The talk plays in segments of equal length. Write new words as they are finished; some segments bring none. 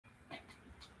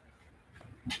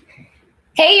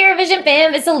Hey Eurovision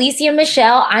fam, it's Alesia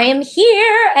Michelle. I am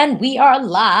here and we are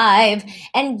live.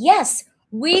 And yes,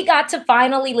 we got to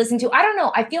finally listen to, I don't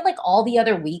know, I feel like all the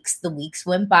other weeks, the weeks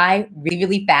went by really,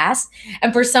 really fast.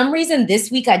 And for some reason this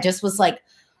week I just was like,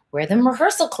 where are them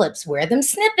rehearsal clips? Where are them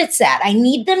snippets at? I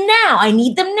need them now. I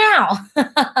need them now.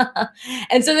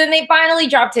 And so then they finally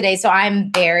dropped today. So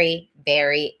I'm very,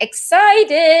 very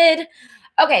excited.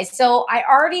 Okay, so I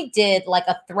already did like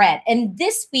a thread, and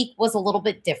this week was a little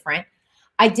bit different.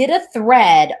 I did a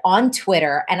thread on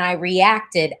Twitter and I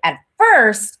reacted at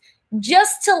first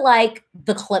just to like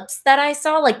the clips that I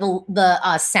saw, like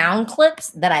the sound clips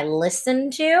that I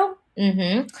listened to.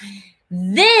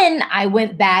 Then I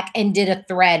went back and did a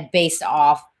thread based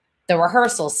off the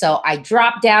rehearsal. So I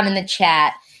dropped down in the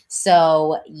chat.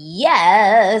 So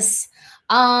yes.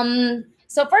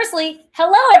 So firstly,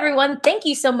 hello everyone. Thank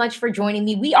you so much for joining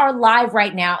me. We are live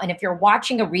right now. And if you're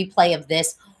watching a replay of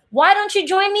this, why don't you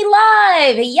join me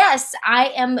live? Yes,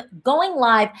 I am going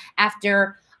live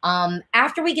after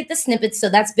we get the snippets. So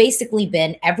that's basically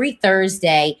been every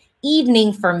Thursday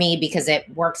evening for me because it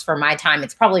works for my time.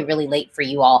 It's probably really late for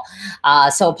you all.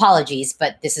 So apologies,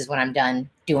 but this is when I'm done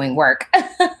doing work.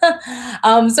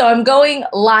 So I'm going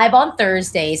live on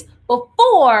Thursdays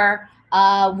before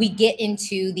we get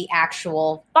into the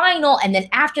actual final. And then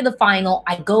after the final,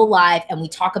 I go live and we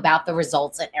talk about the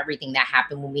results and everything that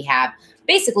happened when we have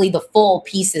basically the full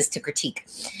pieces to critique.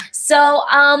 So,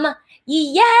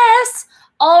 yes.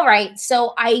 All right.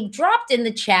 So I dropped in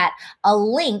the chat a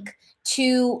link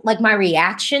to like my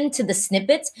reaction to the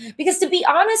snippets, because to be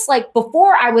honest, like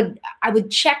before I would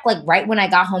check like right when I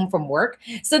got home from work.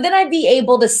 So then I'd be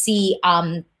able to see,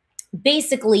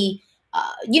 basically,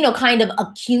 kind of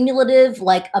a cumulative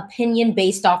like opinion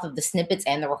based off of the snippets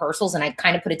and the rehearsals, and I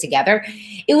kind of put it together.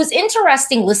 It was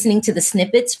interesting listening to the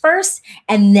snippets first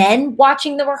and then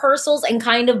watching the rehearsals and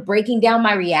kind of breaking down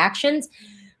my reactions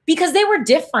because they were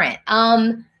different.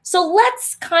 So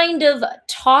let's kind of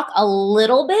talk a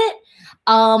little bit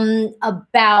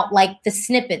about like the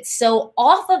snippets. So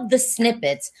off of the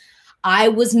snippets, I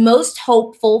was most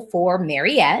hopeful for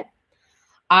Mariette.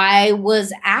 I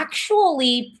was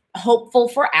actually hopeful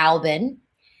for Albin.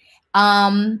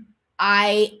 I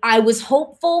was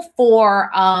hopeful for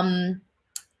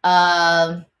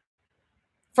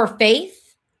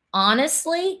Faith,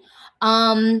 honestly.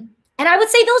 And I would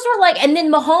say those were like, and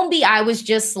then Mahombi, I was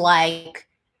just like,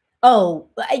 oh,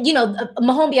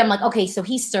 Mahombi, I'm like, okay, so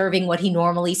he's serving what he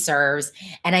normally serves.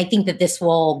 And I think that this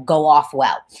will go off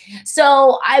well.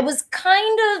 So I was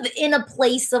kind of in a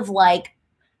place of like,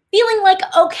 feeling like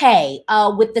okay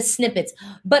with the snippets.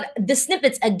 But the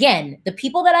snippets, again, the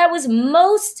people that I was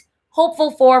most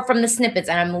hopeful for from the snippets,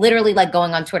 and I'm literally like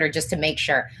going on Twitter just to make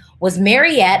sure, was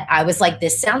Mariette. I was like,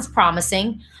 this sounds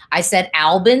promising. I said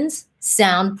Albans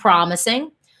sound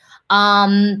promising.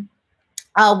 With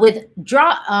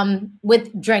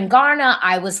Drangarna,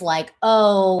 I was like,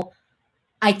 oh,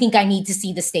 I think I need to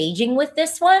see the staging with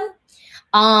this one.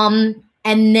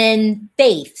 And then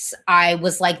Faith's, I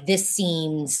was like, this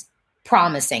seems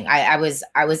promising. I was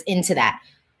into that.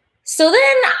 So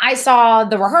then I saw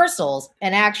the rehearsals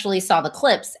and actually saw the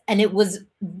clips, and it was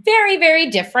very, very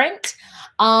different.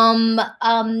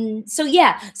 So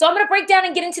yeah, so I'm going to break down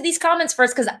and get into these comments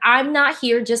first, because I'm not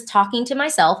here just talking to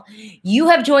myself. You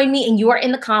have joined me and you are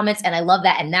in the comments, and I love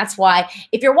that. And that's why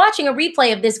if you're watching a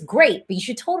replay of this, great, but you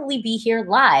should totally be here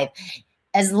live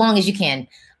as long as you can.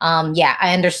 Yeah,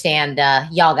 I understand.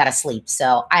 Y'all gotta sleep,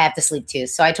 so I have to sleep too.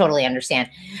 So I totally understand.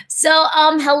 So,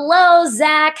 hello,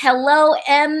 Zach. Hello,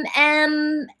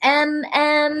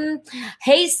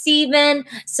 Hey, Steven.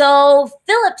 So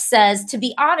Philip says, to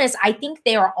be honest, I think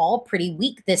they are all pretty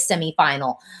weak this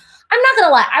semifinal. I'm not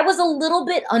gonna lie, I was a little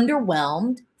bit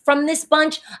underwhelmed from this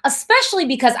bunch, especially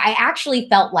because I actually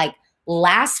felt like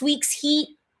last week's heat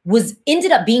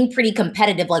ended up being pretty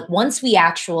competitive. Like once we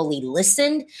actually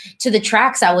listened to the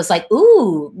tracks, I was like,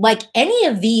 ooh, like any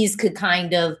of these could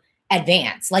kind of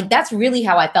advance. Like that's really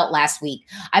how I felt last week.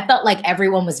 I felt like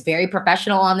everyone was very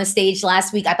professional on the stage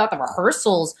last week. I thought the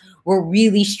rehearsals were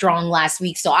really strong last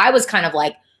week. So I was kind of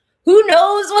like, who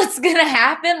knows what's going to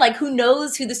happen? Like, who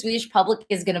knows who the Swedish public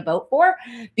is going to vote for?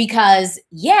 Because,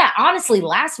 yeah, honestly,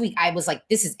 last week I was like,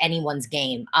 this is anyone's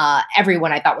game.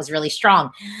 Everyone I thought was really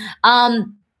strong.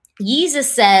 Yeezus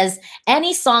says,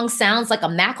 any song sounds like a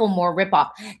Macklemore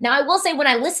ripoff. Now, I will say, when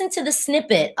I listened to the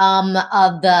snippet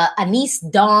of the Anis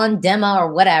Dawn demo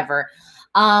or whatever,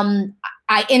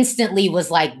 I instantly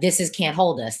was like, this is Can't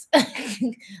Hold Us.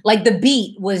 Like the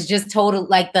beat was just total,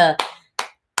 like the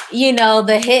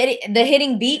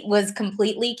hitting beat was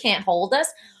completely Can't Hold Us.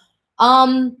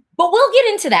 But we'll get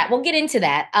into that. We'll get into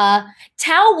that.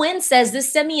 Tao Win says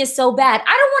this semi is so bad.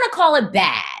 I don't want to call it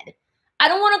bad. I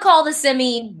don't want to call the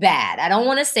semi bad. I don't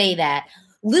want to say that.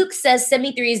 Luke says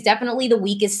semi 3 is definitely the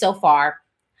weakest so far.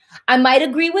 I might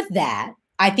agree with that.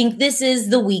 I think this is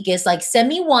the weakest. Like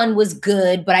semi 1 was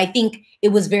good, but I think it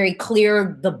was very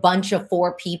clear the bunch of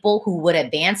 4 people who would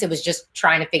advance. It was just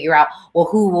trying to figure out, well,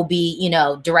 who will be, you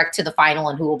know, direct to the final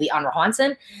and who will be Honor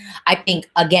Hansen. I think,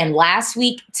 again, last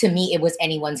week, to me, it was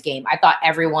anyone's game. I thought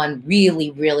everyone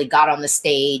really, really got on the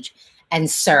stage and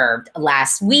served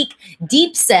last week.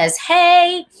 Deep says,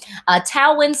 hey.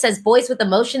 Talwin says, Boys with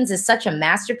Emotions is such a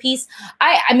masterpiece.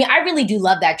 I mean, I really do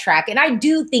love that track. And I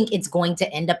do think it's going to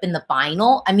end up in the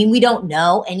final. I mean, we don't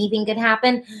know. Anything could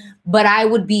happen. But I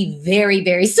would be very,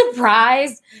 very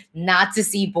surprised not to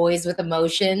see Boys with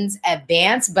Emotions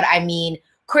advance. But I mean,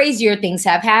 crazier things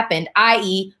have happened,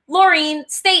 i.e. Laureen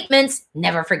statements,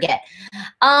 never forget.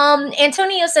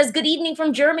 Antonio says, good evening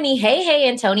from Germany. Hey,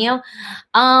 Antonio.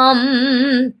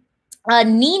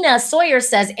 Nina Sawyer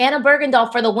says, Anna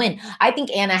Bergendahl for the win. I think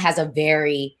Anna has a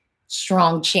very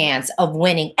strong chance of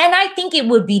winning. And I think it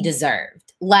would be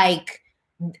deserved. Like,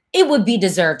 it would be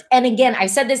deserved. And again, I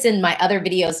said this in my other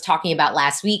videos talking about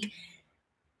last week.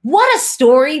 What a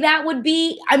story that would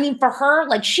be. I mean, for her,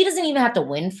 like, she doesn't even have to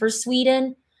win for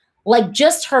Sweden. Like,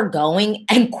 just her going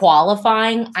and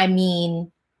qualifying, I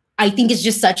mean, I think it's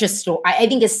just such a story. I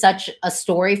think it's such a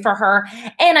story for her.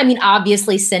 And I mean,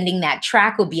 obviously, sending that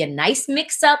track would be a nice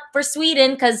mix-up for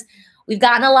Sweden because we've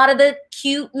gotten a lot of the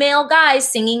cute male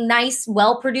guys singing nice,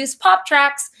 well-produced pop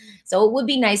tracks. So it would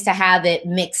be nice to have it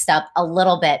mixed up a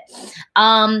little bit.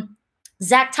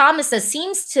 Zach Thomas says,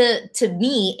 seems to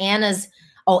me, Anna's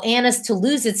to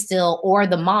lose it still, or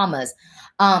the mamas.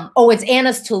 It's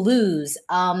Anna's to lose.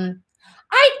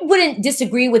 I wouldn't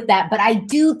disagree with that, but I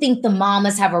do think the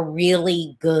mamas have a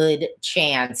really good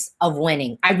chance of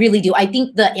winning. I really do. I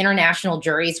think the international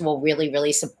juries will really,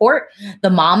 really support the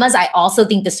mamas. I also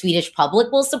think the Swedish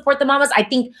public will support the mamas. I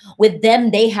think with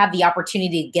them, they have the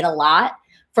opportunity to get a lot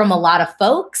from a lot of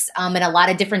folks and a lot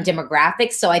of different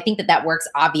demographics. So I think that works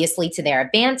obviously to their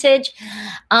advantage.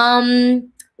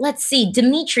 Let's see,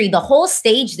 Dimitri, the whole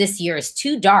stage this year is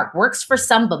too dark. Works for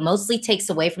some, but mostly takes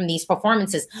away from these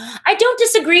performances. I don't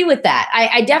disagree with that.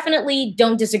 I definitely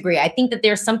don't disagree. I think that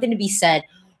there's something to be said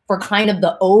for kind of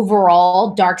the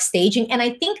overall dark staging. And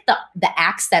I think the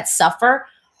acts that suffer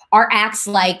are acts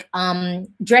like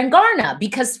Drangarna,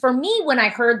 because for me, when I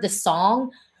heard the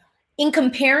song, in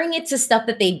comparing it to stuff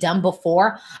that they've done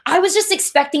before, I was just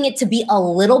expecting it to be a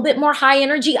little bit more high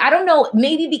energy. I don't know,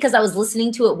 maybe because I was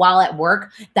listening to it while at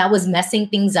work, that was messing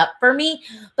things up for me.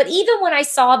 But even when I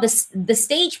saw the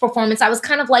stage performance, I was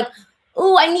kind of like,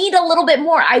 ooh, I need a little bit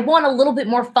more. I want a little bit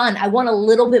more fun. I want a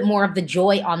little bit more of the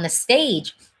joy on the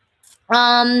stage.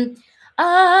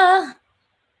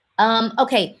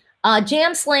 Okay.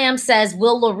 Jam Slam says,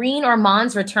 will Laureen or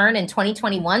Mons return in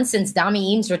 2021 since Dami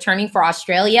Eames returning for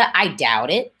Australia? I doubt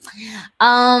it.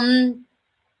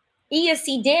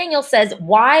 ESC Daniel says,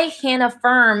 why Hannah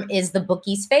Firm is the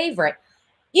bookies' favorite?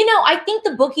 You know, I think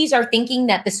the bookies are thinking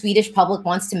that the Swedish public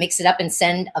wants to mix it up and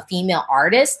send a female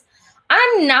artist.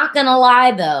 I'm not going to lie,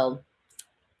 though.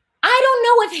 I don't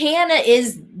know if Hannah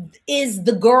is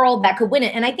the girl that could win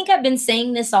it. And I think I've been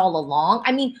saying this all along.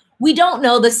 I mean, we don't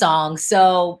know the song,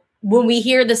 so when we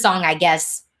hear the song, I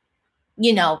guess,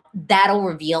 you know, that'll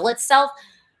reveal itself.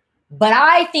 But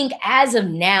I think as of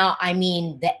now, I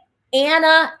mean, the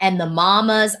Anna and the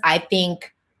mamas, I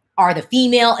think, are the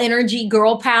female energy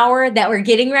girl power that we're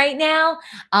getting right now.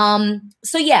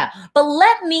 So yeah, but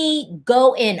let me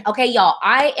go in. Okay, y'all,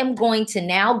 I am going to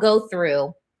now go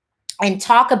through and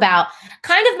talk about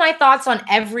kind of my thoughts on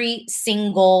every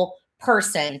single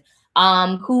person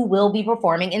who will be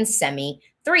performing in semi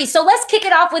 3. So let's kick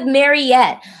it off with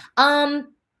Mariette.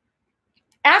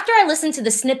 After I listened to the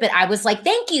snippet, I was like,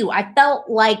 thank you. I felt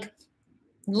like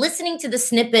listening to the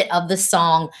snippet of the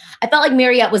song, I felt like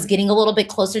Mariette was getting a little bit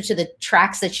closer to the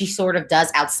tracks that she sort of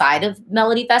does outside of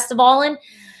Melodifestivalen.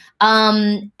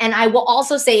 And I will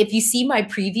also say, if you see my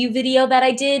preview video that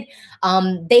I did,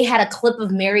 they had a clip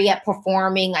of Mariette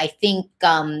performing, I think,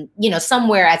 you know,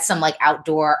 somewhere at some like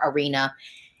outdoor arena.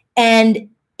 And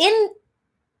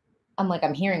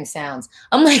I'm hearing sounds.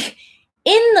 I'm like,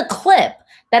 in the clip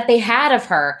that they had of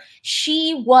her,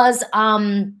 she was,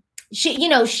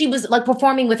 she was like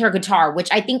performing with her guitar, which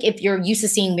I think if you're used to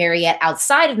seeing Mariette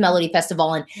outside of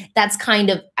Melodifestivalen, that's kind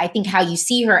of, I think, how you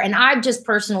see her. And I've just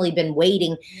personally been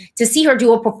waiting to see her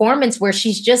do a performance where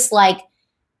she's just like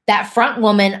that front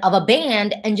woman of a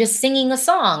band and just singing a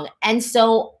song. And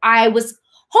so I was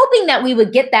hoping that we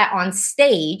would get that on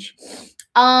stage.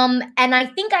 And I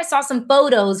think I saw some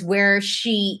photos where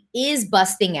she is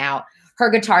busting out her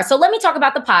guitar. So let me talk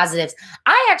about the positives.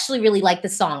 I actually really like the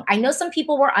song. I know some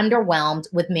people were underwhelmed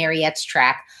with Mariette's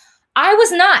track. I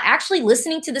was not actually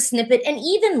listening to the snippet and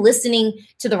even listening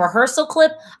to the rehearsal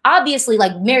clip. Obviously,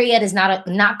 like Mariette is not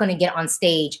going to get on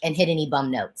stage and hit any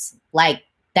bum notes. Like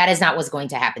that is not what's going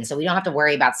to happen. So we don't have to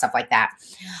worry about stuff like that.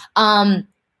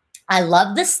 I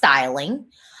love the styling.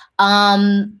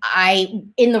 In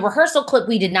the rehearsal clip,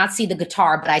 we did not see the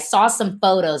guitar, but I saw some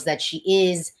photos that she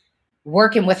is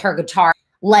working with her guitar,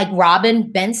 like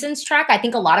Robin Benson's track. I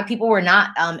think a lot of people were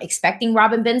not expecting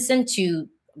Robin Benson to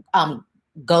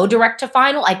go direct to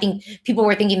final. I think people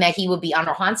were thinking that he would be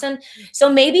Andra Hansen.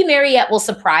 So maybe Mariette will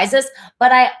surprise us,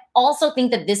 but I also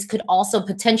think that this could also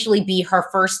potentially be her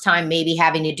first time maybe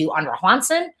having to do Andra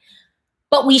Hansen,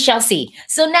 but we shall see.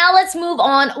 So now let's move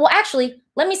on. Well, actually,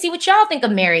 let me see what y'all think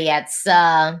of Mariette's.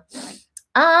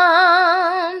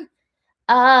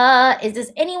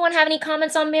 Does anyone have any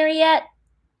comments on Mariette?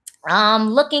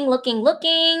 Looking.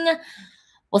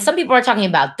 Well, some people are talking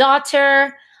about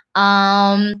daughter.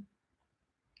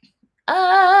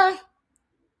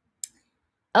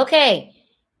 Okay.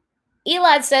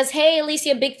 Elad says, hey,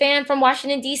 Alesia, big fan from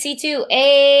Washington, D.C. too.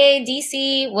 Hey,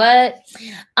 D.C., what?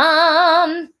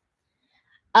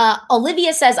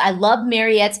 Olivia says, I love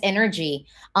Mariette's energy.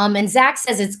 And Zach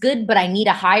says, it's good, but I need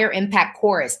a higher impact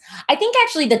chorus. I think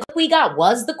actually the clip we got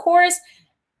was the chorus.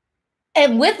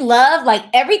 And with love, like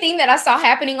everything that I saw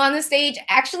happening on the stage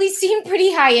actually seemed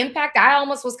pretty high impact. I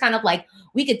almost was kind of like,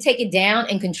 we could take it down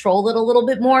and control it a little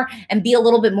bit more and be a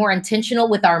little bit more intentional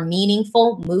with our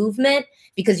meaningful movement,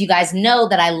 because you guys know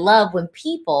that I love when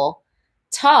people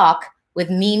talk with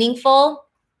meaningful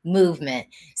movement.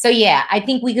 So yeah, I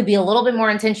think we could be a little bit more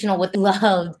intentional with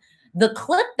love. The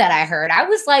clip that I heard, I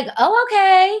was like, oh,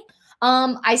 okay.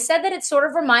 I said that it sort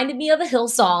of reminded me of a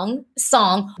Hillsong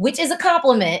song, which is a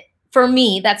compliment for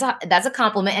me. That's a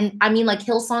compliment. And I mean, like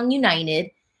Hillsong United,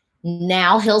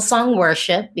 now Hillsong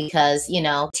Worship, because, you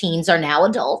know, teens are now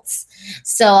adults.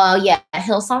 So yeah,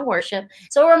 Hillsong Worship.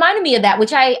 So it reminded me of that,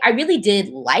 which I really did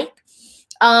like.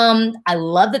 I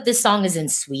love that this song is in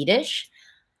Swedish.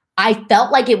 I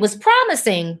felt like it was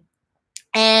promising.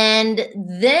 And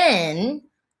then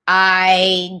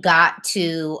I got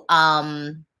to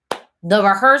the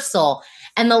rehearsal,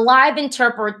 and the live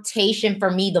interpretation for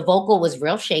me, the vocal was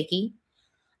real shaky.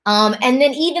 And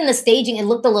then even the staging, it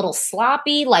looked a little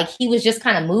sloppy, like he was just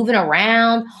kind of moving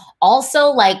around. Also,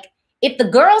 like if the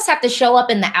girls have to show up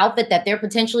in the outfit that they're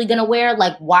potentially going to wear,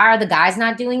 like why are the guys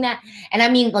not doing that? And I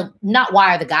mean, like, not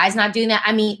why are the guys not doing that?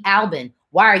 I mean, Albin,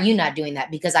 why are you not doing that?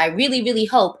 Because I really, really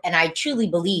hope, and I truly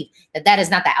believe that that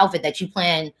is not the outfit that you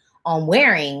plan on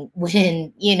wearing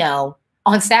when, you know,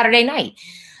 on Saturday night.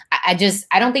 I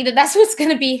don't think that that's what's going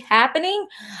to be happening.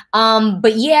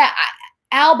 But yeah,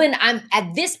 Albin, I'm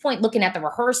at this point looking at the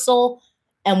rehearsal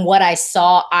and what I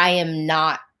saw, I am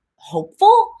not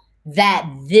hopeful that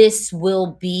this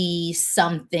will be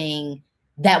something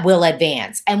that will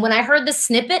advance. And when I heard the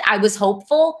snippet, I was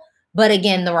hopeful, but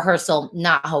again, the rehearsal,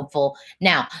 not hopeful.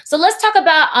 Now, so let's talk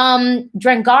about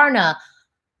Drangarna.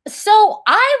 So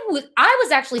I was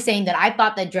actually saying that I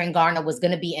thought that Drangarna was going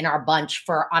to be in our bunch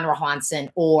for Andra Hansen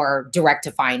or direct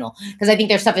to final, because I think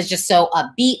their stuff is just so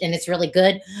upbeat and it's really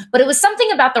good. But it was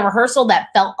something about the rehearsal that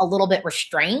felt a little bit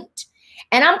restrained.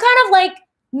 And I'm kind of like,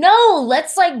 no,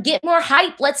 let's like get more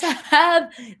hype. Let's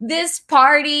have this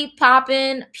party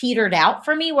poppin'. Petered out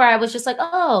for me, where I was just like,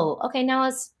 oh, okay, now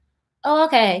it's, oh,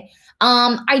 okay.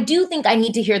 I do think I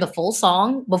need to hear the full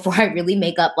song before I really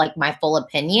make up like my full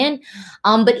opinion.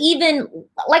 But even,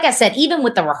 like I said, even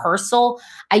with the rehearsal,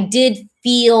 I did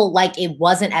feel like it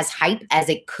wasn't as hype as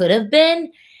it could have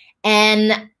been.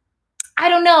 And I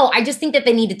don't know. I just think that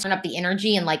they need to turn up the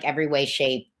energy in like every way,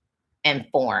 shape, and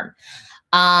form.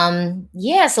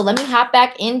 Yeah, so let me hop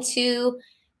back into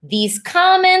these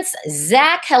comments.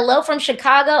 Zach, hello from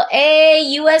Chicago. Hey,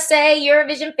 USA,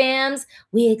 Eurovision fans.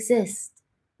 We exist.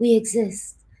 We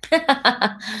exist.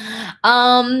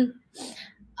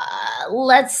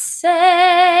 Let's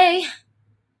say,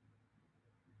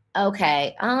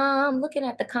 okay. Looking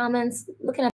at the comments.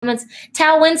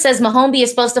 Talwin says Mahomby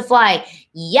is supposed to fly.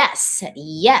 Yes.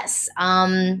 He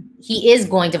is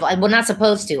going to fly. Well, not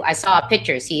supposed to. I saw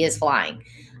pictures. He is flying,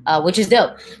 which is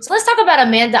dope. So let's talk about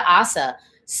Amanda Asa.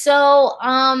 So,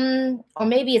 or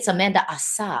maybe it's Amanda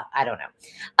Asa. I don't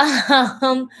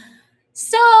know.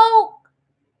 So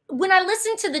when I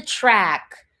listened to the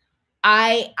track,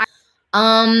 I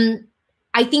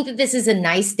think that this is a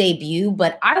nice debut,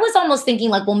 but I was almost thinking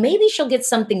like, well, maybe she'll get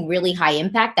something really high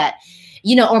impact that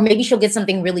or maybe she'll get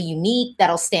something really unique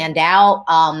that'll stand out,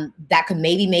 that could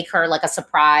maybe make her like a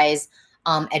surprise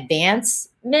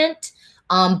advancement.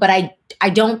 But I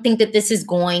don't think that this is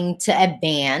going to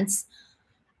advance.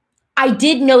 I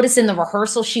did notice in the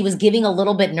rehearsal, she was giving a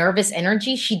little bit nervous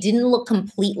energy. She didn't look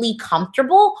completely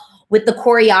comfortable with the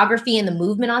choreography and the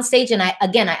movement on stage. And I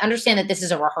understand that this is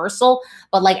a rehearsal,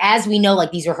 but like, as we know,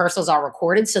 like these rehearsals are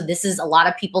recorded. So this is a lot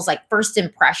of people's like first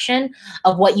impression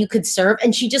of what you could serve.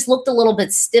 And she just looked a little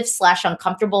bit stiff /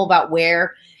 uncomfortable about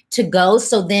where to go.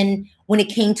 So then when it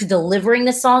came to delivering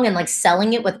the song and like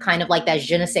selling it with kind of like that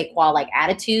je ne sais quoi like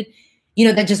attitude,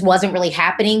 that just wasn't really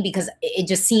happening, because it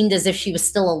just seemed as if she was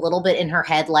still a little bit in her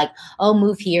head, like, oh,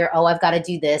 move here. Oh, I've got to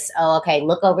do this. Oh, okay,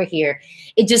 look over here.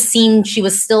 It just seemed she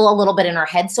was still a little bit in her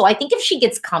head. So I think if she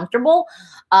gets comfortable,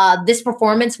 this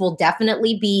performance will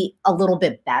definitely be a little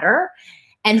bit better.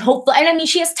 And hopefully, and I mean,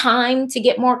 she has time to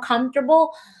get more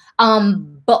comfortable.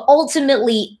 But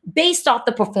ultimately, based off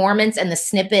the performance and the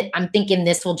snippet, I'm thinking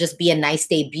this will just be a nice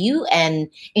debut and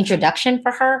introduction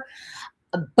for her.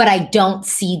 But I don't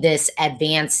see this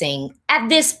advancing at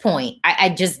this point. I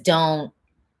just don't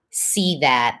see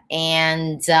that.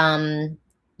 And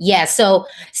yeah, so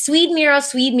Swede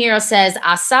Miro says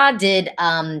Asa did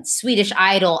Swedish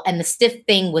Idol and the stiff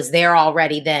thing was there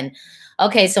already then.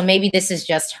 Okay, so maybe this is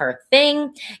just her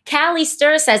thing. Callie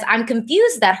Stir says, I'm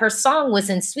confused that her song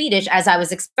was in Swedish as I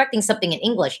was expecting something in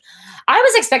English. I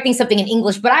was expecting something in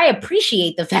English, but I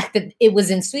appreciate the fact that it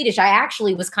was in Swedish. I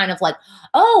actually was kind of like,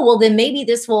 oh, well, then maybe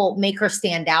this will make her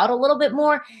stand out a little bit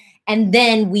more. And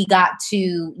then we got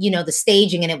to, the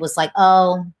staging, and it was like,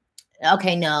 oh,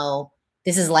 okay, no,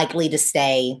 this is likely to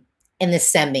stay in the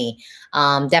semi.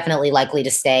 Definitely likely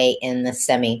to stay in the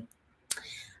semi.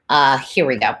 Here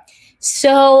we go.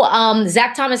 So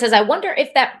Zach Thomas says, I wonder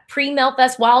if that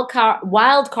pre-Melfest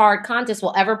wild card contest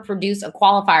will ever produce a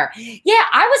qualifier. Yeah,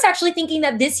 I was actually thinking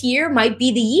that this year might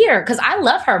be the year, because I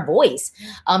love her voice.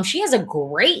 She has a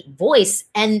great voice,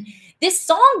 and this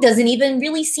song doesn't even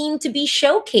really seem to be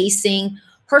showcasing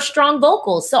her strong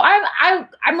vocals. So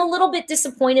I'm a little bit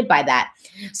disappointed by that.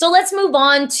 So let's move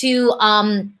on to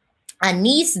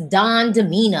Anis Don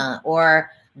Demina,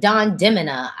 or Don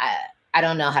Demina. I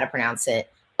don't know how to pronounce it.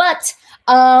 But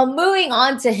moving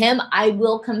on to him, I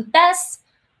will confess,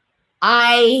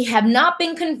 I have not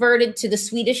been converted to the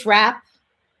Swedish rap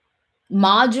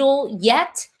module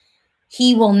yet.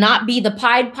 He will not be the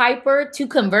Pied Piper to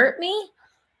convert me.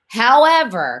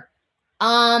 However,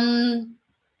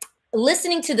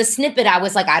 listening to the snippet, I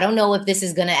was like, I don't know if this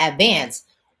is going to advance.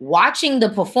 Watching the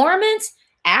performance,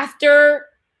 after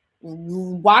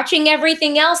watching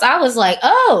everything else, I was like,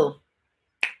 oh,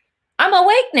 I'm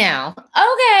awake now.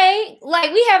 Okay.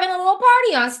 Like, we having a little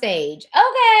party on stage.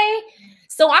 Okay.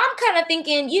 So I'm kind of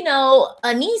thinking,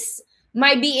 Anis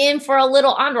might be in for a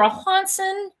little Andra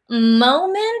Hansen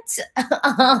moment.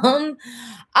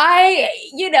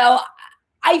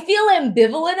 I feel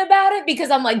ambivalent about it, because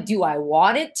I'm like, do I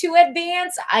want it to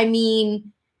advance? I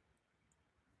mean,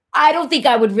 I don't think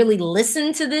I would really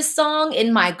listen to this song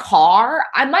in my car.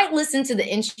 I might listen to the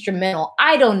instrumental.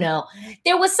 I don't know.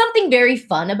 There was something very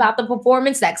fun about the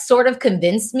performance that sort of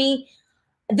convinced me.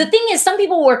 The thing is, some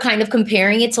people were kind of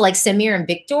comparing it to like Samir and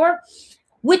Victor,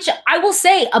 which I will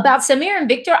say about Samir and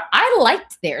Victor, I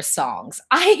liked their songs.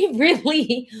 I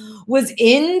really was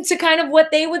into kind of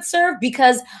what they would serve,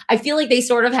 because I feel like they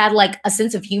sort of had like a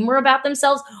sense of humor about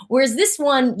themselves. Whereas this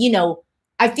one,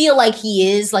 I feel like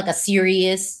he is like a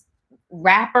serious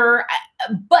rapper,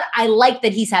 but I like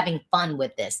that he's having fun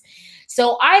with this.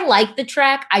 So I like the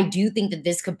track. I do think that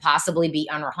this could possibly be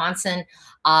Andra Hansen,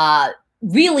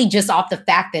 really just off the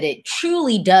fact that it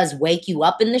truly does wake you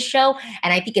up in the show.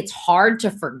 And I think it's hard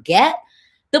to forget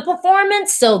the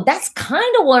performance. So that's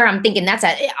kind of where I'm thinking that's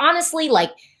at. Honestly,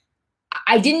 like,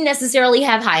 I didn't necessarily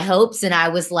have high hopes, and I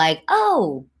was like,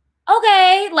 oh,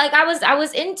 okay. Like, I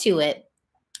was into it.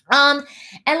 And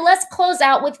let's close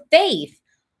out with Faith.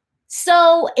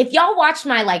 So if y'all watched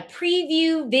my like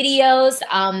preview videos,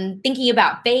 thinking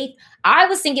about Faith, I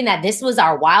was thinking that this was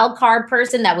our wild card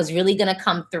person that was really going to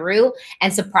come through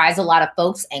and surprise a lot of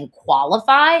folks and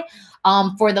qualify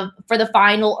for the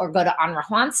final or go to Andra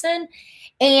Hansen.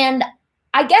 And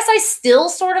I guess I still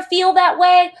sort of feel that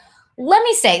way. Let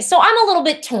me say, so I'm a little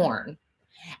bit torn.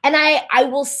 And I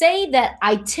will say that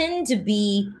I tend to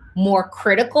be more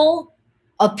critical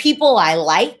of people I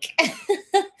like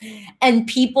and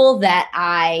people that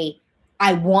I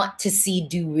want to see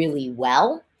do really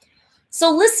well.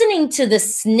 So listening to the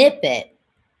snippet,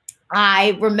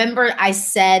 I remember I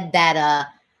said that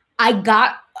I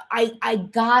got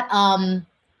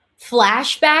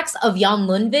flashbacks of Jan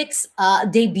Lundvik's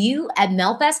debut at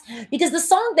Melfest, because the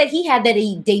song that he had that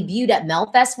he debuted at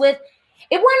Melfest with,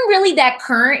 it wasn't really that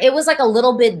current. It was like a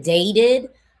little bit dated.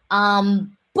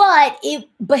 But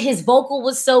his vocal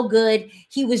was so good.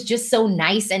 He was just so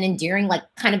nice and endearing, like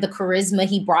kind of the charisma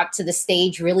he brought to the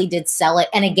stage really did sell it.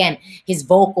 And again, his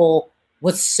vocal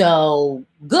was so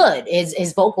good.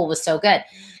 His vocal was so good.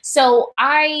 So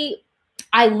I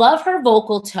love her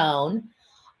vocal tone.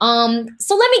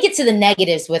 So let me get to the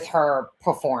negatives with her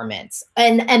performance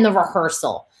and the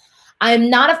rehearsal. I'm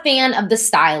not a fan of the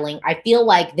styling. I feel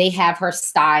like they have her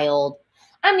styled.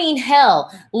 I mean,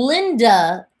 hell,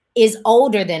 Linda is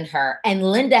older than her,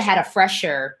 and Linda had a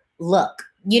fresher look,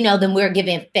 than we're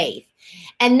giving Faith.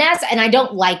 And I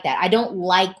don't like that.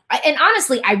 And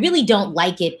honestly, I really don't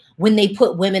like it when they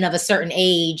put women of a certain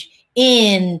age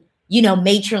in,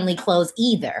 matronly clothes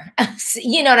either.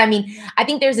 You know what I mean? I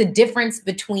think there's a difference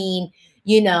between,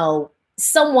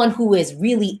 someone who is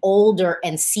really older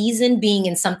and seasoned being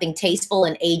in something tasteful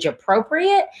and age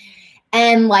appropriate,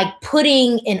 and like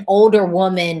putting an older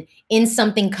woman in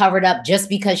something covered up just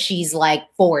because she's like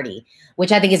 40,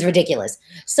 which I think is ridiculous.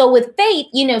 So with Faith,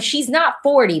 she's not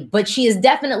 40, but she is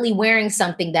definitely wearing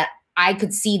something that I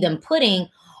could see them putting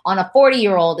on a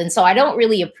 40-year-old. And so I don't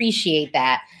really appreciate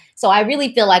that. So I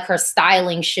really feel like her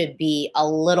styling should be a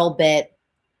little bit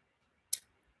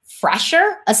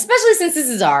fresher, especially since this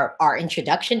is our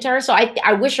introduction to her. So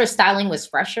I wish her styling was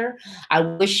fresher. I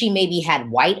wish she maybe had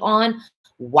white on.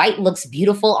 White looks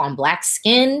beautiful on black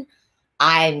skin.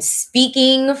 I'm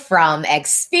speaking from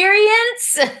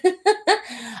experience. So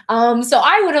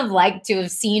I would have liked to have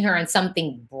seen her in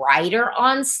something brighter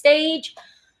on stage.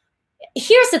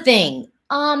 Here's the thing.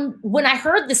 When I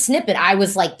heard the snippet, I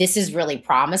was like, this is really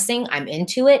promising. I'm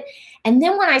into it. And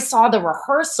then when I saw the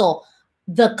rehearsal,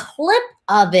 the clip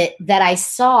of it that I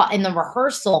saw in the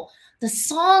rehearsal, the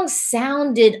song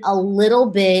sounded a little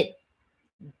bit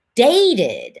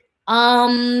dated.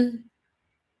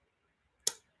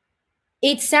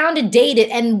 It sounded dated.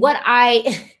 And what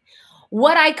I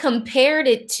compared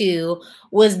it to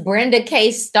was Brenda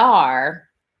K. Starr.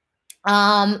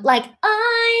 Like,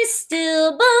 I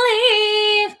still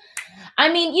believe. I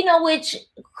mean, which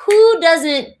who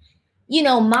doesn't,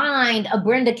 mind a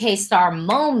Brenda K. Starr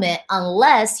moment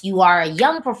unless you are a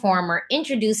young performer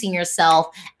introducing yourself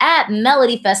at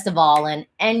Melodifestivalen,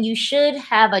 and you should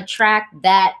have a track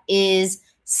that is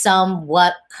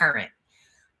somewhat current.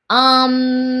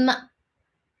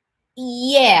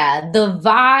 Yeah, the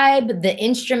vibe, the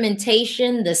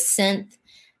instrumentation, the synth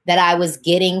that I was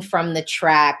getting from the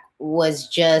track was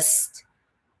just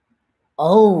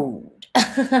old.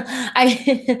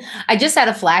 I just had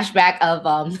a flashback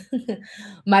of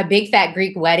My Big Fat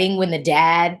Greek Wedding, when the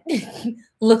dad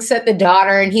looks at the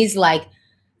daughter and he's like,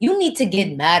 you need to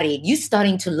get married. You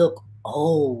starting to look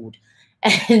old.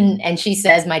 And she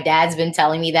says, my dad's been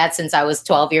telling me that since I was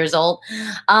 12 years old.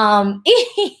 Yeah,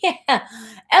 I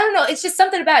don't know. It's just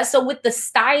something about it. So with the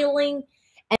styling,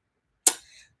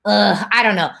 I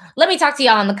don't know. Let me talk to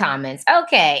y'all in the comments.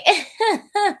 Okay.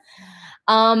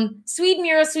 Sweet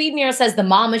Mirror says the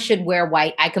mama should wear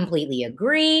white. I completely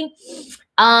agree.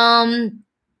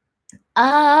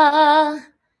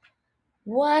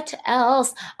 What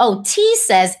else? Oh, T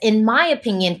says, in my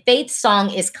opinion, Faith's song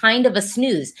is kind of a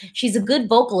snooze. She's a good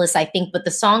vocalist, I think, but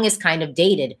the song is kind of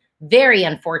dated. Very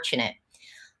unfortunate.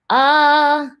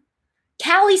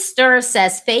 Callie Stir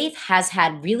says Faith has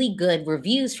had really good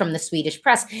reviews from the Swedish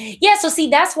press. Yeah, so see,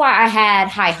 that's why I had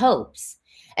high hopes.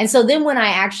 And so then when I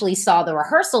actually saw the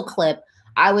rehearsal clip,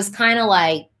 I was kind of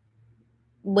like,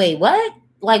 wait, what?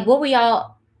 Like, what were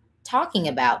y'all talking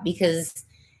about? Because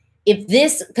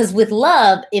with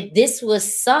Love, if this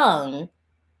was sung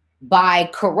by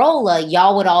Carolla,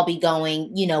 y'all would all be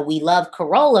going, we love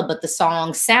Carolla, but the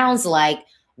song sounds like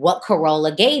what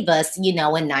Carolla gave us, in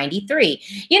 93.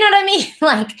 You know what I mean?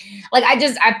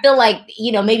 I feel like,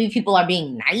 maybe people are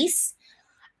being nice.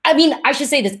 I mean, I should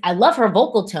say this. I love her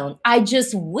vocal tone. I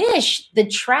just wish the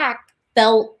track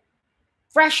felt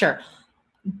fresher.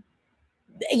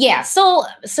 Yeah. So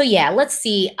yeah, let's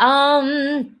see.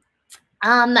 Don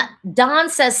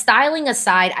says, styling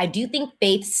aside, I do think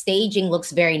Faith's staging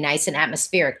looks very nice and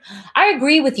atmospheric. I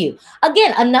agree with you.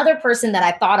 Again, another person that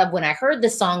I thought of when I heard the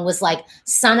song was like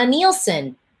Sanna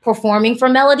Nielsen performing for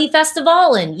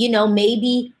Melodifestivalen,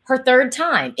 maybe her third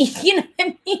time. You know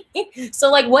what I mean? So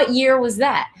like, what year was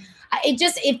that? It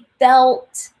just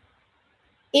felt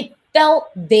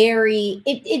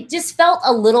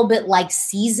a little bit like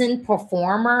seasoned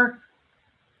performer.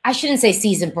 I shouldn't say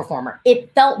seasoned performer.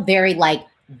 It felt very like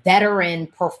veteran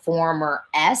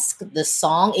performer-esque, the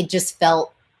song. It just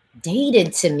felt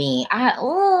dated to me.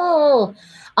 But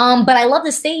I love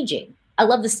the staging. I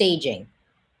love the staging.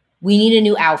 We need a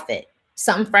new outfit.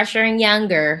 Something fresher and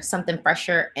younger. Something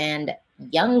fresher and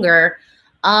younger.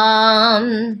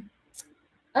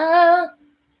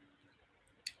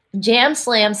 Jam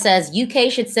Slam says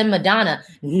UK should send Madonna.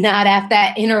 Not after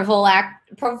that interval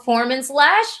act performance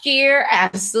last year.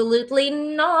 Absolutely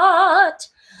not.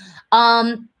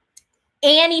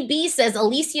 Annie B says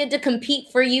Alesia to compete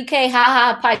for UK.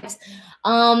 Haha pipes.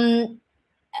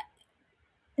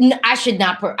 I should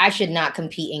not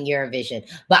compete in Eurovision,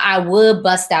 but I would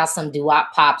bust out some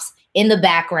doo-wop pops in the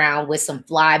background with some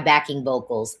fly backing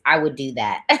vocals. I would do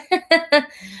that.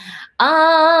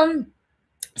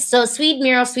 So Swede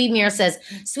Miro says,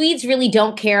 Swedes really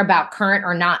don't care about current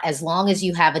or not as long as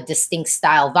you have a distinct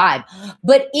style vibe.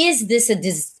 But is this a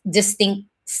distinct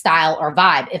style or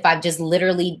vibe? If I've just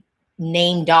literally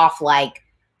named off like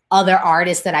other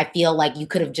artists that I feel like you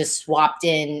could have just swapped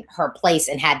in her place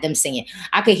and had them sing it.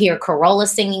 I could hear Carola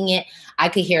singing it. I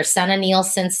could hear Sanna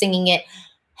Nielsen singing it.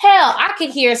 Hell, I could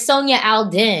hear Sonia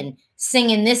Aldin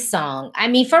singing this song. I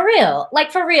mean, for real,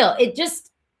 like for real.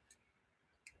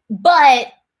 But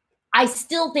I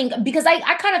still think, because I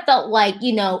kind of felt like,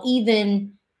 you know,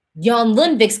 even Jan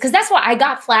Lundvik's, because that's why I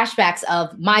got flashbacks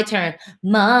of My Turn.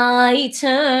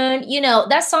 You know,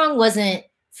 that song wasn't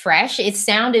fresh. It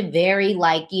sounded very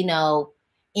like, you know,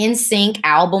 NSYNC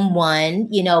album 1,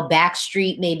 you know,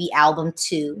 Backstreet maybe album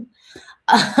 2.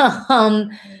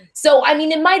 So, I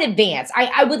mean, it might advance.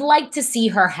 I would like to see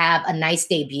her have a nice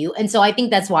debut. And so I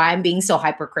think that's why I'm being so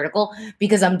hypercritical,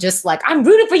 because I'm just like, I'm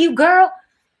rooting for you, girl.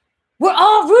 We're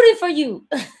all rooting for you.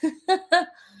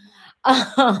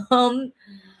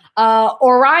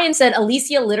 Orion said,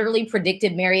 Alesia literally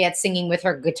predicted Mariette singing with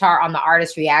her guitar on the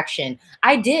artist reaction.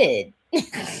 I did.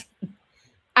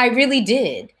 I really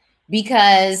did.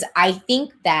 Because I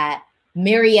think that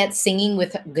Mariette singing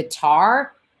with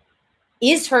guitar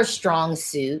is her strong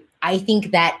suit. I think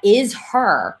that is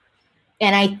her.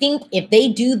 And I think if they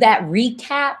do that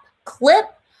recap clip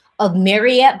of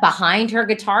Mariette behind her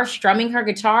guitar, strumming her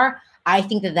guitar, I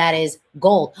think that that is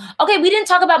gold. Okay, we didn't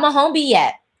talk about Mahombi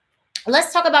yet.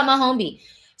 Let's talk about Mahombi.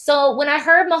 So when I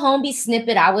heard Mahombi's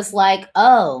snippet, I was like,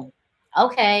 oh,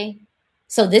 okay.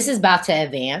 So this is about to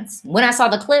advance. When I saw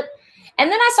the clip,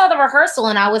 and then I saw the rehearsal,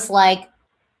 and I was like,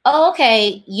 oh,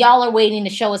 okay, y'all are waiting to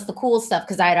show us the cool stuff,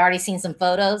 because I had already seen some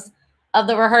photos of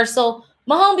the rehearsal.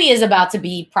 Mahombi is about to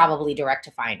be probably direct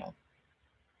to final.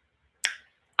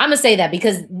 I'm going to say that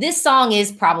because this song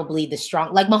is probably the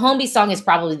Mahombi's song is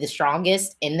probably the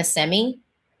strongest in the semi.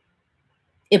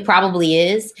 It probably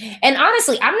is. And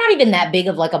honestly, I'm not even that big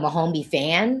of like a Mahombi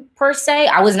fan per se.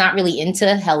 I was not really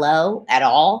into Hello at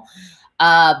all.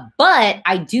 But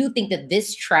I do think that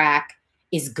this track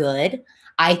is good.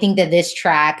 I think that this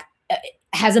track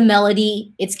has a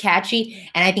melody. It's catchy.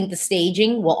 And I think the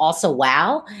staging will also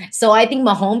wow. So I think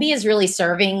Mahombi is really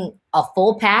serving a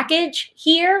full package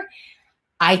here.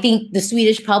 I think the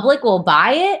Swedish public will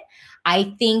buy it.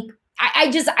 I think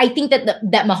I think that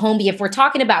that Mahombi, if we're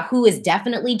talking about who is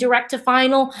definitely direct to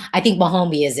final, I think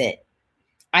Mahombi is it.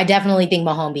 I definitely think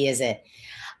Mahombi is it.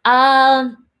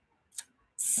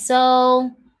 So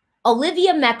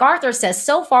Olivia MacArthur says,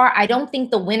 so far, I don't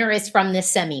think the winner is from this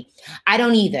semi. I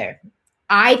don't either.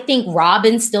 I think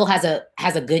Robin still has a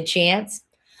good chance.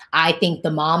 I think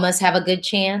the Mamas have a good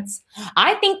chance.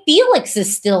 I think Felix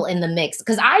is still in the mix,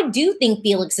 because I do think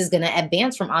Felix is going to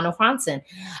advance from Anna Fransen.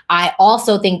 I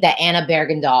also think that Anna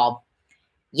Bergendahl,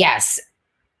 yes.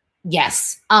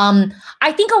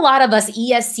 I think a lot of us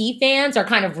ESC fans are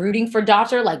kind of rooting for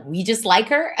Daughter, like we just like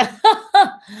her.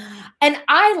 And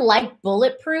I like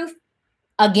Bulletproof.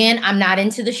 Again, I'm not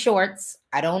into the shorts.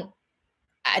 I don't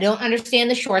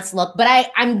understand the shorts look, but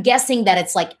I'm guessing that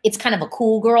it's kind of a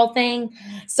cool girl thing.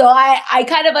 So I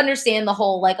kind of understand the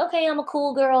whole, like, okay, I'm a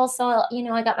cool girl, so, you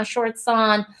know, I got my shorts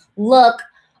on look.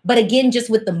 But again, just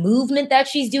with the movement that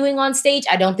she's doing on stage,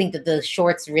 I don't think that the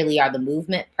shorts really are the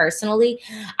movement personally.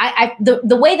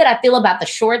 The way that I feel about the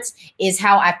shorts is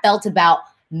how I felt about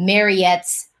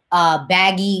Mariette's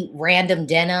baggy random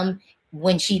denim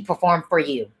when she performed For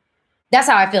You. That's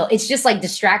how I feel. It's just like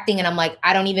distracting. And I'm like,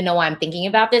 I don't even know why I'm thinking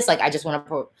about this. Like, I just want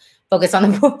to focus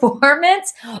on the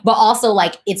performance, but also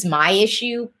like, it's my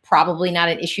issue, probably not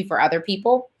an issue for other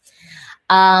people.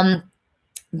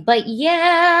 But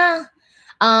yeah,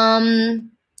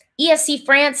 ESC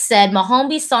France said,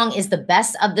 Mahombi's song is the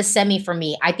best of the semi for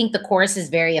me. I think the chorus is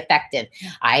very effective.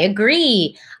 I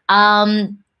agree.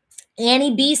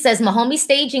 Annie B says, Mahombi's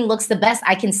staging looks the best.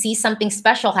 I can see something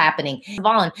special happening.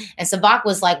 And Savak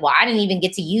was like, well, I didn't even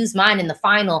get to use mine in the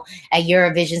final at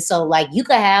Eurovision. So like, you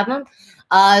could have them.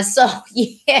 So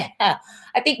yeah,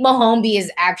 I think Mohombi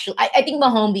is actually, I think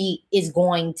Mohombi is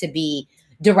going to be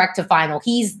direct to final.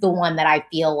 He's the one that I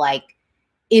feel like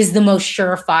is the most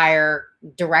surefire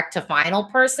direct to final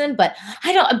person, but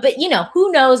I don't, but you know,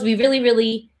 who knows? We really,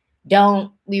 really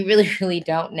don't, we really, really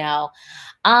don't know.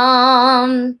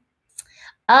 Um,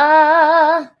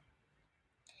 uh,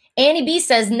 Annie B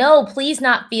says, no, please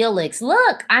not Felix.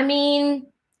 Look, I mean,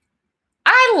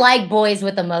 I like boys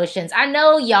with emotions. I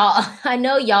know y'all, I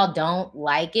know y'all don't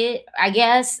like it, I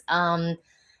guess.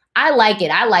 I like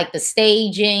it. I like the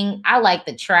staging. I like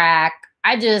the track.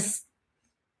 I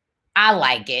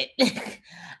like it.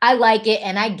 I like it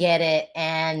and I get it.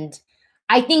 And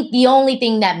I think the only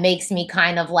thing that makes me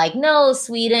kind of like, no,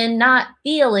 Sweden, not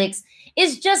Felix,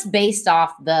 is just based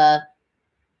off the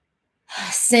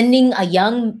sending a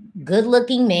young, good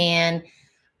looking man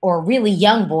or really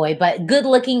young boy, but good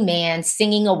looking man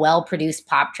singing a well produced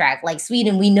pop track. Like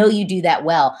Sweden, we know you do that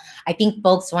well. I think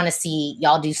folks want to see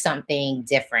y'all do something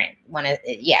different.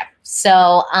 Yeah.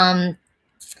 So,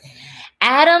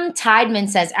 Adam Tideman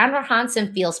says Andrew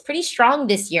Hansen feels pretty strong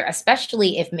this year,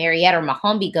 especially if Mariette or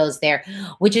Mahombi goes there,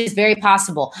 which is very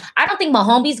possible. I don't think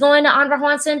Mahombi's going to Andrew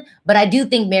Hansen, but I do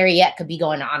think Mariette could be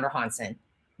going to Andrew Hansen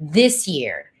this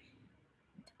year.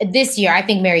 This year, I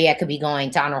think Mariette could be going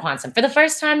to Andrew Hansen for the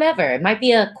first time ever. It might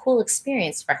be a cool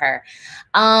experience for her.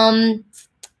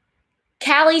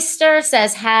 Callie Stir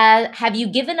says, have you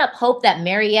given up hope that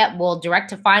Mariette will direct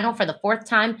to final for the fourth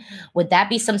time? Would that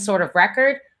be some sort of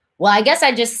record? Well, I guess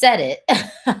I just said it.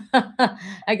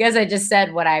 I guess I just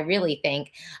said what I really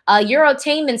think.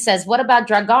 Eurotainment says, what about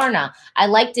Dragarna? I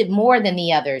liked it more than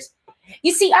the others.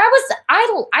 You see,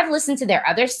 I've listened to their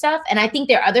other stuff, and I think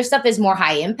their other stuff is more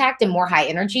high impact and more high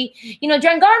energy. You know,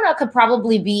 Dragarna could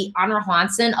probably be Honor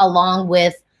Hansen along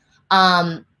with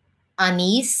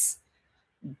Anise,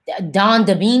 Don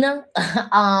Davina.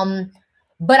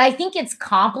 But I think it's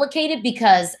complicated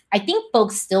because I think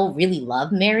folks still really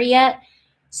love Mariette.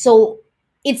 So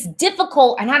it's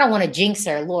difficult, and I don't want to jinx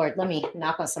her. Lord, let me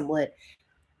knock on some wood.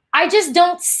 I just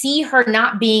don't see her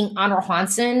not being Honor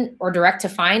Hansen or direct to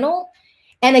final.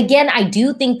 And again, I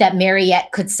do think that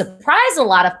Mariette could surprise a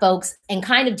lot of folks and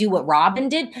kind of do what Robin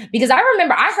did. Because I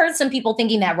remember I heard some people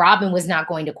thinking that Robin was not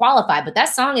going to qualify, but that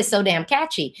song is so damn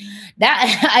catchy.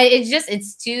 That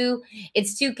it's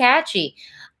too catchy.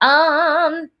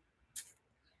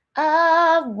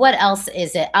 What else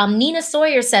is it? Nina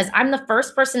Sawyer says, I'm the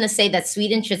first person to say that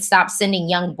Sweden should stop sending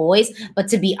young boys, but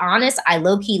to be honest, I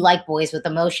low-key like boys with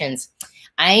emotions.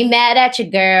 I ain't mad at you,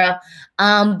 girl.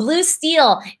 Blue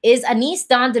Steel, is Anis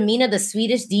Don Demina the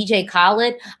Swedish DJ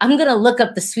Khaled? I'm gonna look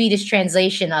up the Swedish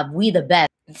translation of We the Best.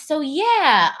 So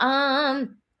yeah,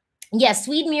 yeah,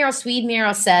 Swede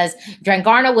Miro says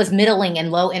Dragarna was middling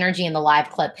and low energy in the live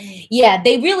clip. Yeah,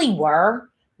 they really were.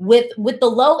 With the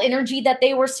low energy that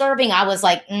they were serving, I was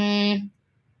like,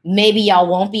 maybe y'all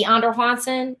won't be Andrew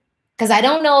Hansen. Because I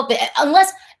don't know if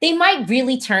unless they might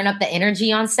really turn up the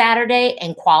energy on Saturday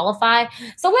and qualify.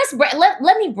 So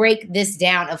let me break this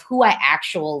down of who I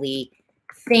actually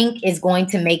think is going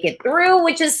to make it through,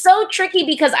 which is so tricky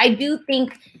because I do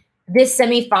think this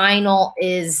semifinal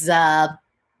is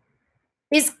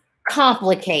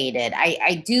complicated.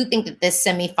 I do think that this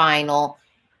semifinal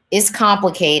is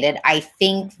complicated. I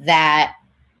think that,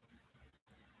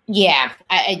 yeah,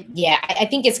 I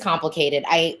think it's complicated.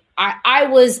 I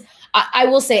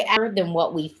will say better than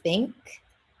what we think.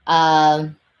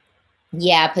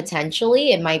 Yeah,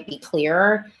 potentially it might be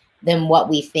clearer than what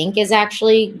we think is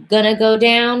actually gonna go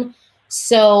down.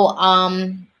 So,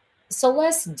 so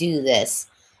let's do this.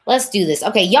 Let's do this.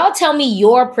 Okay, y'all tell me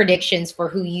your predictions for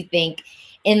who you think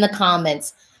in the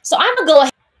comments. So I'm gonna go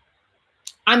ahead.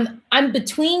 I'm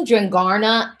between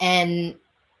Dragarna and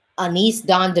Anis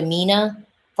Don Demina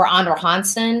for Andrew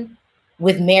Hansen,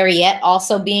 with Mariette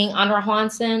also being Andrew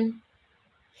Hansen.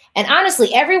 And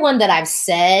honestly, everyone that I've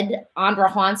said Andrew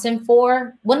Hansen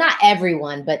for, well, not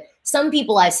everyone, but some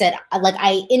people I said, like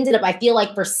I feel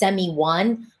like for semi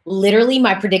one, literally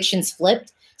my predictions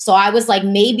flipped. So I was like,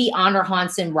 maybe Andrew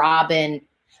Hansen, Robin.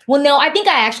 Well, no, I think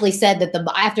I actually said that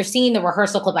after seeing the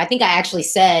rehearsal clip, I think I actually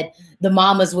said the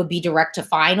Mamas would be direct to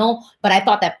final, but I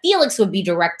thought that Felix would be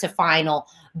direct to final.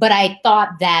 But I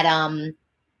thought that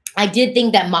I did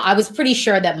think that I was pretty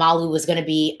sure that Malu was going to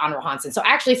be Andrew Hansen. So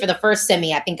actually, for the first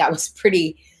semi, I think I was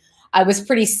pretty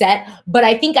set. But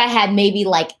I think I had maybe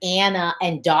like Anna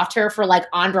and Daughter for like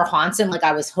Andrew Hansen, like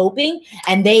I was hoping,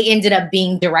 and they ended up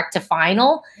being direct to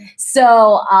final.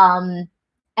 So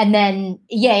and then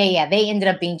yeah, they ended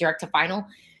up being direct to final.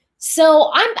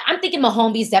 So I'm thinking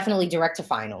Mahombi's definitely direct to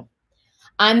final.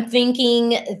 I'm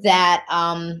thinking that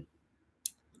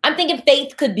I'm thinking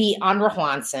Faith could be Andra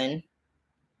Hansen.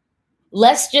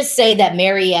 Let's just say that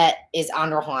Mariette is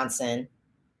Andra Hansen.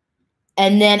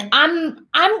 And then I'm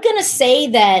gonna say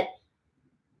that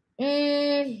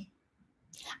I'm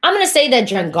gonna say that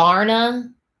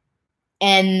Drangarna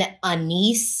and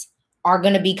Anise are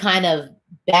gonna be kind of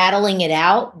battling it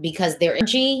out because their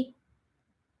energy,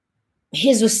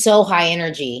 his was so high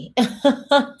energy.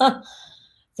 That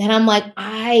I'm like,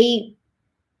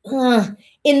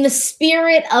 in the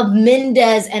spirit of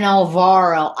Mendez and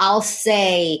Alvaro, I'll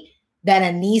say that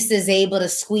Anise is able to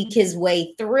squeak his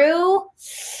way through.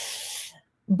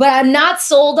 But I'm not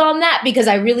sold on that because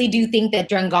I really do think that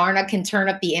Drangarna can turn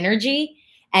up the energy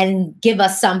and give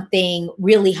us something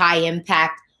really high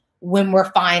impact when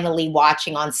we're finally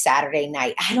watching on Saturday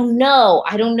night. I don't know.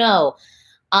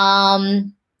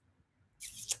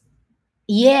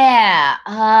 Yeah.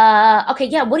 Okay,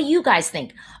 yeah, what do you guys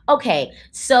think? Okay,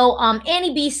 so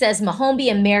Annie B says Mahomby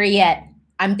and Mariette.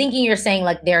 I'm thinking you're saying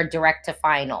like they're direct to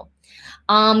final.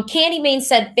 Candy Main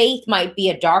said Faith might be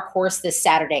a dark horse this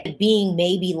Saturday, being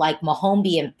maybe like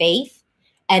Mahomby and Faith,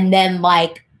 and then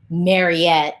like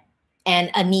Mariette and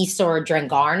Anise or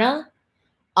Drangarna.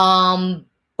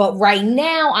 But right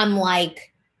now I'm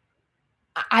like,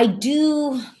 I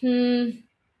do.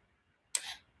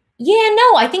 Yeah,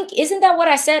 no, I think, isn't that what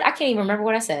I said? I can't even remember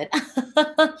what I said.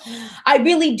 I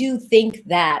really do think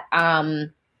that I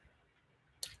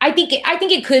think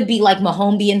it could be like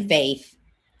Mahomby and Faith.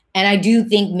 And I do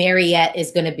think Mariette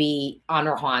is going to be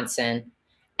Andra Hansen.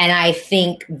 And I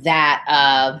think that,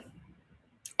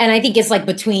 and I think it's like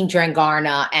between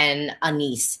Drangarna and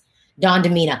Anise, Don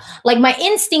Demina. Like my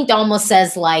instinct almost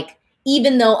says like,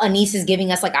 even though Anise is giving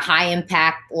us like a high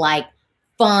impact, like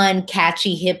fun,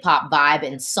 catchy hip hop vibe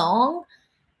and song,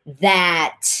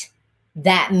 that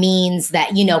means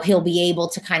that, you know, he'll be able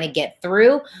to kind of get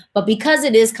through. But because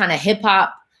it is kind of hip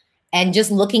hop, and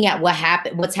just looking at what's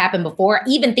happened before,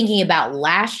 even thinking about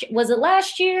was it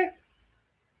last year?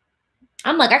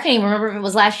 I'm like, I can't even remember if it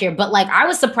was last year, but like, I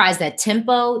was surprised that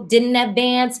Tempo didn't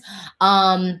advance.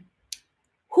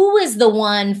 Who is the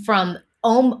one from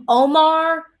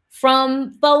Omar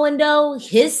from Bo and Do?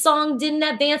 His song didn't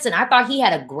advance, and I thought he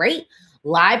had a great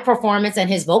live performance, and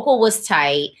his vocal was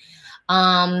tight.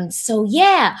 So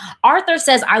yeah, Arthur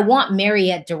says, I want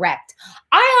Mariette direct.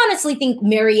 I honestly think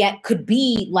Mariette could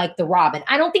be like the Robin.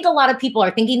 I don't think a lot of people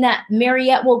are thinking that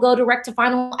Mariette will go direct to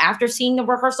final after seeing the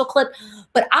rehearsal clip,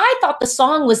 but I thought the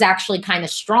song was actually kind of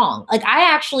strong. Like I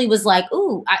actually was like,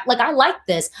 ooh, I like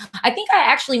this. I think I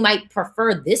actually might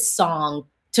prefer this song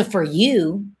to For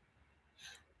You.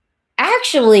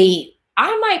 Actually,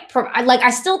 I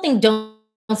still think Don't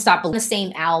Stop the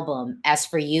same album as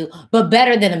For You, but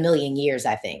better than A Million Years,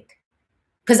 I think.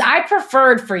 Because I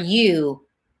preferred For You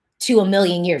to A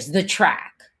Million Years,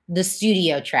 the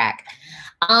studio track.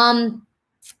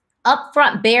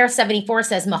 Upfront Bear 74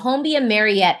 says Mahomby and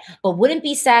Mariette, but wouldn't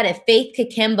be sad if Faith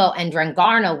Kikembo and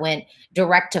Drangarna went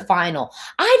direct to final.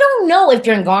 I don't know if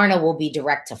Drangarna will be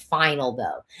direct to final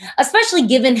though, especially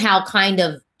given how kind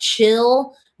of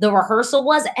chill the rehearsal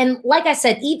was. And like I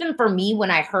said, even for me,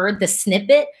 when I heard the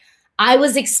snippet, I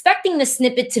was expecting the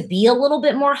snippet to be a little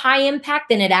bit more high impact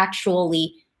than it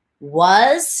actually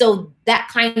was. So that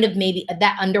kind of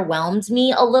that underwhelmed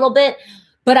me a little bit.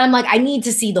 But I'm like, I need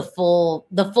to see the full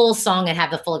song and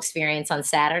have the full experience on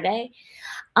Saturday.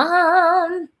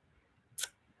 So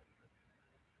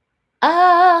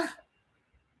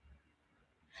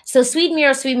Sweet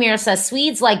Mirror says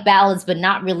Swedes like ballads, but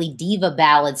not really diva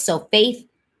ballads.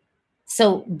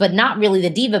 But not really the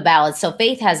diva ballads. So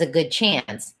Faith has a good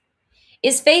chance.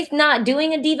 Is Faith not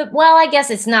doing a diva? Well, I guess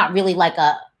it's not really like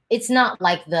it's not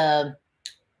like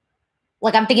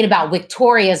I'm thinking about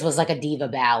Victoria's was like a diva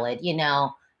ballad, you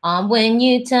know. When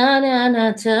you turn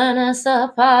us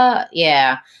apart.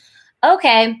 Yeah.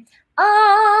 Okay.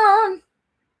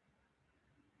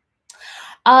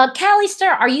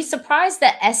 Callister, are you surprised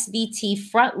that SVT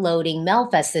front-loading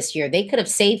Melfest this year? They could have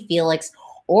saved Felix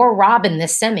or Robin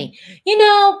this semi. You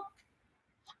know,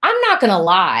 I'm not going to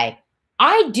lie.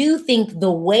 I do think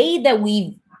the way that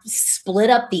we've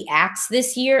split up the acts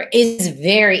this year is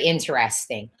very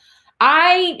interesting.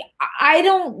 I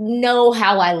don't know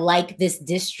how I like this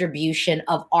distribution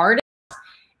of artists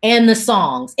and the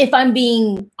songs, if I'm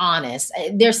being honest.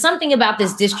 There's something about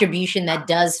this distribution that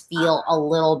does feel a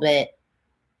little bit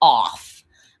off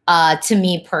to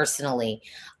me personally.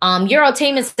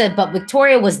 Eurotainment said, but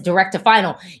Victoria was direct to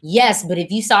final. Yes, but if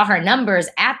you saw her numbers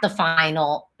at the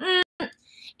final,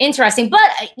 interesting, but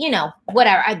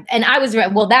whatever. I was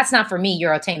well. That's not for me,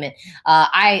 Eurotainment.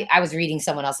 I was reading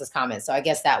someone else's comment, so I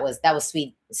guess that was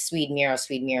sweet Miro's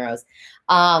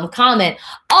comment.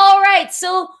 All right,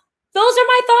 so those are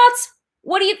my thoughts.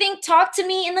 What do you think? Talk to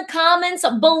me in the comments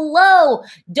below.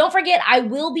 Don't forget, I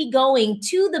will be going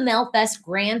to the Melfest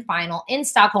Grand Final in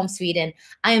Stockholm, Sweden.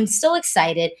 I am so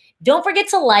excited. Don't forget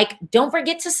to like. Don't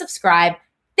forget to subscribe.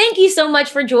 Thank you so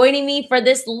much for joining me for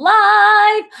this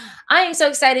live. I am so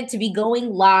excited to be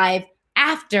going live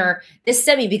after this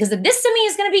semi, because this semi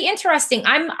is going to be interesting.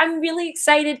 I'm really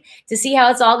excited to see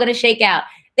how it's all going to shake out.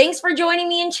 Thanks for joining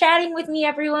me and chatting with me,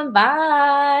 everyone.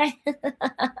 Bye.